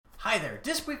Hi there,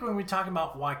 this week we're going to be talking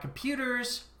about why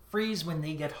computers freeze when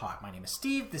they get hot. My name is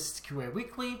Steve, this is QA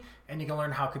Weekly, and you can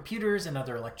learn how computers and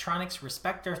other electronics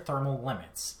respect their thermal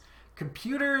limits.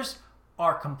 Computers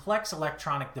are complex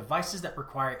electronic devices that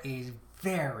require a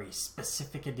very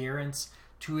specific adherence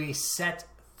to a set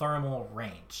thermal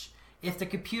range. If the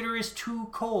computer is too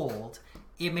cold,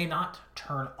 it may not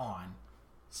turn on.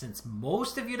 Since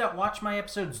most of you that watch my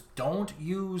episodes don't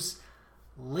use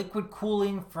liquid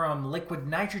cooling from liquid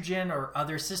nitrogen or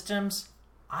other systems,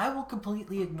 I will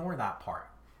completely ignore that part.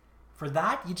 For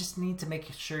that, you just need to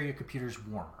make sure your computer's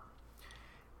warmer.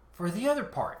 For the other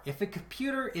part, if a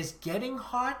computer is getting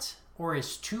hot or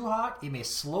is too hot, it may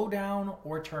slow down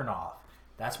or turn off.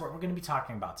 That's what we're going to be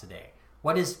talking about today.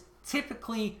 What is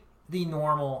typically the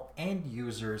normal end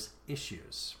user's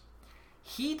issues.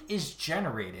 Heat is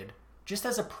generated just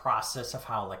as a process of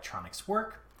how electronics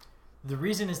work. The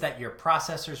reason is that your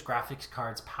processors, graphics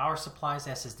cards, power supplies,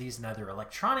 SSDs, and other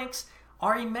electronics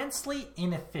are immensely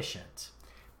inefficient.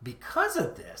 Because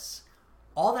of this,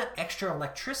 all that extra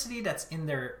electricity that's in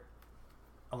their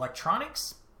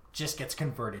electronics just gets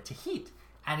converted to heat.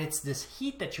 And it's this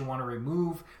heat that you want to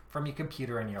remove from your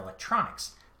computer and your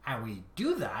electronics. And we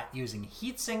do that using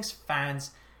heat sinks,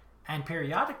 fans, and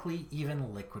periodically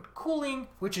even liquid cooling,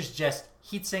 which is just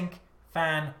heat sink,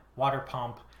 fan, water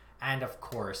pump, and of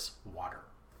course, water.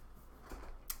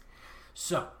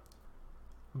 So,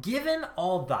 given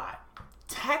all that,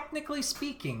 technically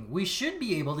speaking, we should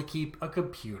be able to keep a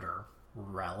computer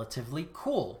relatively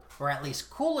cool, or at least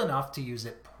cool enough to use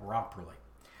it properly.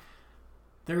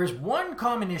 There is one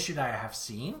common issue that I have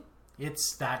seen.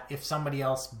 It's that if somebody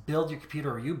else builds your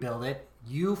computer or you build it,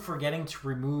 you forgetting to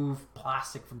remove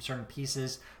plastic from certain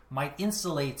pieces might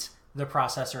insulate the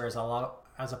processor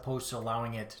as opposed to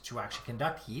allowing it to actually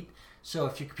conduct heat. So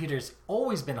if your computer's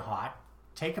always been hot,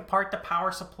 take apart the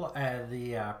power supply,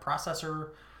 the processor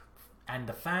and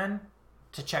the fan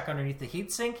to check underneath the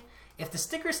heatsink. If the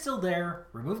sticker's still there,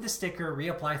 remove the sticker,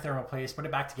 reapply thermal paste, put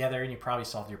it back together, and you probably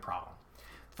solved your problem.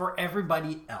 For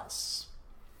everybody else,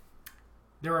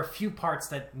 there are a few parts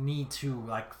that need to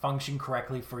function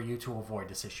correctly for you to avoid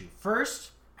this issue.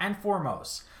 First and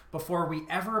foremost, before we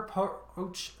ever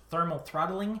approach thermal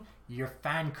throttling, your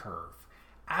fan curve.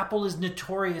 Apple is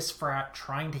notorious for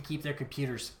trying to keep their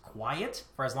computers quiet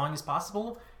for as long as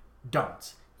possible.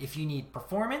 Don't. If you need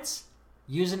performance,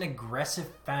 use an aggressive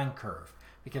fan curve,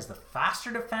 because the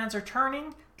faster the fans are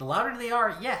turning, the louder they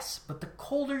are, yes, but the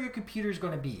colder your computer is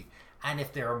going to be. And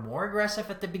if they're more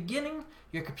aggressive at the beginning,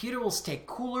 your computer will stay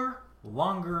cooler,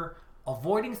 longer,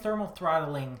 avoiding thermal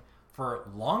throttling for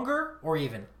longer or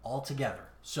even altogether.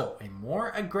 So a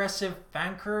more aggressive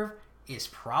fan curve is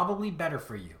probably better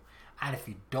for you. And if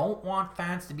you don't want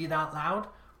fans to be that loud,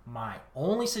 my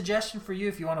only suggestion for you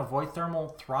if you want to avoid thermal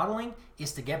throttling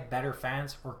is to get better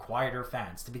fans or quieter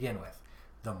fans to begin with.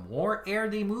 The more air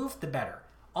they move, the better.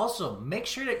 Also, make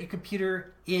sure that your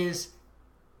computer is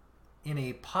in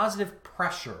a positive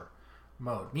pressure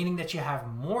mode, meaning that you have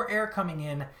more air coming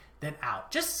in than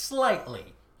out, just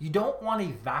slightly. You don't want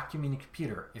a vacuum in your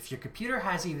computer. If your computer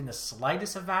has even the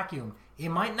slightest of vacuum, it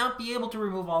might not be able to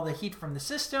remove all the heat from the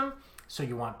system, so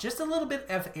you want just a little bit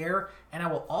of air, and it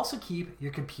will also keep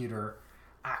your computer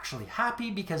actually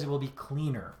happy because it will be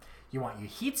cleaner. You want your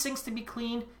heat sinks to be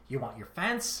clean, you want your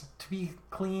fans to be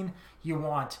clean, you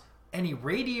want any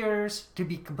radiators to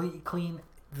be completely clean.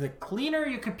 The cleaner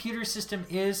your computer system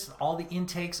is, all the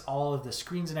intakes, all of the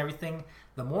screens and everything,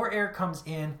 the more air comes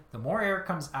in, the more air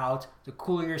comes out, the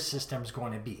cooler your system's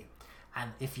going to be.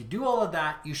 And if you do all of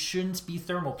that, you shouldn't be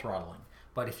thermal throttling.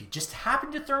 But if you just happen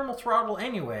to thermal throttle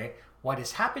anyway, what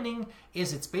is happening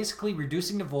is it's basically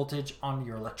reducing the voltage on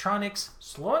your electronics,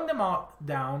 slowing them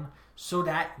down so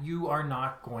that you are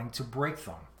not going to break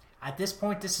them. At this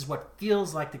point, this is what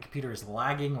feels like the computer is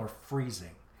lagging or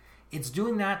freezing. It's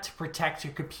doing that to protect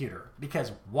your computer,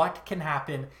 because what can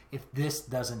happen if this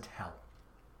doesn't help?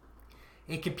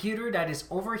 A computer that is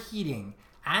overheating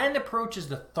and approaches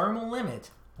the thermal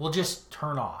limit will just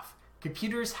turn off.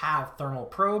 Computers have thermal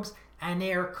probes and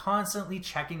they are constantly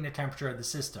checking the temperature of the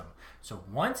system. So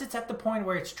once it's at the point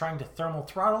where it's trying to thermal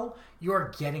throttle, you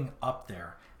are getting up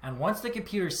there. And once the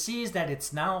computer sees that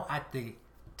it's now at the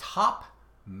top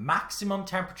maximum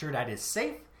temperature that is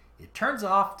safe, it turns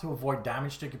off to avoid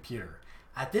damage to the computer.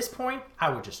 At this point,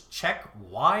 I would just check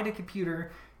why the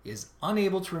computer is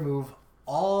unable to remove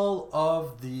all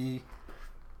of the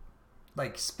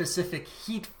specific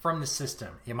heat from the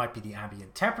system. It might be the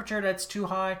ambient temperature that's too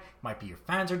high, it might be your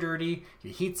fans are dirty,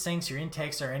 your heat sinks, your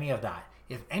intakes, or any of that.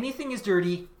 If anything is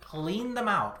dirty, clean them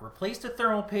out. Replace the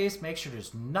thermal paste. Make sure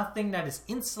there's nothing that is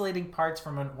insulating parts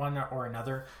from one or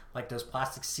another, like those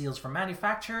plastic seals from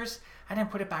manufacturers, and then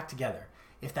put it back together.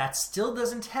 If that still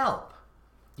doesn't help,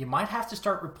 you might have to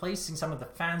start replacing some of the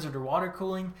fans or the water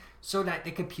cooling so that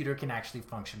the computer can actually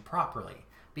function properly.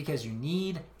 Because you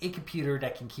need a computer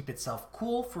that can keep itself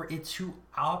cool for it to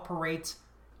operate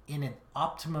in an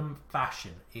optimum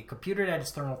fashion. A computer that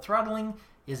is thermal throttling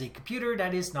is a computer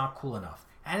that is not cool enough.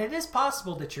 And it is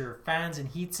possible that your fans and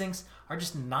heat sinks are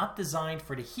just not designed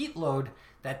for the heat load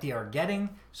that they are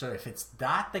getting. So if it's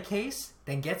that the case,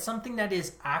 then get something that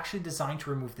is actually designed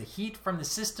to remove the heat from the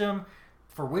system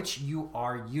for which you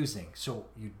are using. So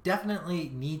you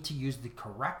definitely need to use the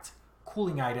correct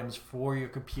cooling items for your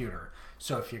computer.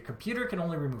 So if your computer can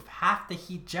only remove half the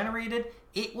heat generated,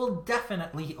 it will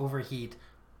definitely overheat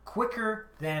quicker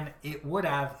than it would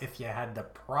have if you had the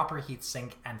proper heat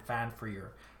sink and fan for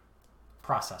your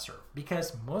processor,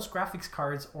 because most graphics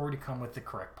cards already come with the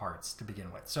correct parts to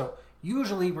begin with. So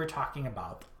usually we're talking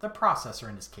about the processor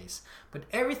in this case, but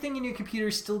everything in your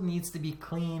computer still needs to be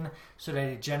clean so that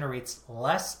it generates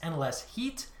less and less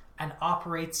heat and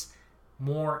operates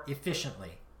more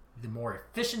efficiently. The more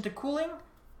efficient the cooling,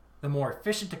 the more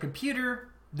efficient the computer,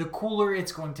 the cooler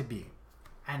it's going to be.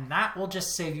 And that will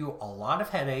just save you a lot of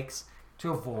headaches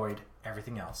to avoid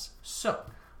everything else. So,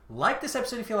 like this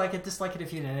episode if you like it, dislike it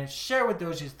if you didn't, share with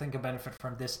those you think will benefit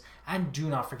from this, and do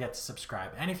not forget to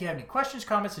subscribe. And if you have any questions,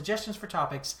 comments, suggestions for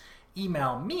topics,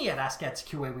 email me at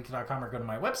ask@tqaweekly.com or go to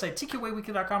my website,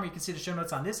 tqaweekly.com, where you can see the show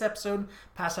notes on this episode,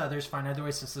 past others, find other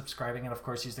ways of subscribing, and of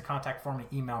course use the contact form to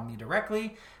email me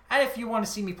directly. And if you want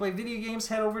to see me play video games,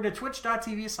 head over to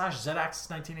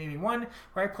twitch.tv/zaxis1981,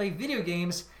 where I play video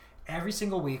games every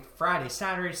single week, Friday,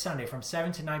 Saturday, Sunday, from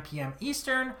 7 to 9 p.m.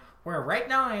 Eastern, where right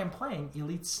now I am playing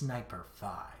Elite Sniper 5.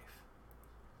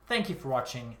 Thank you for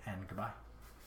watching, and goodbye.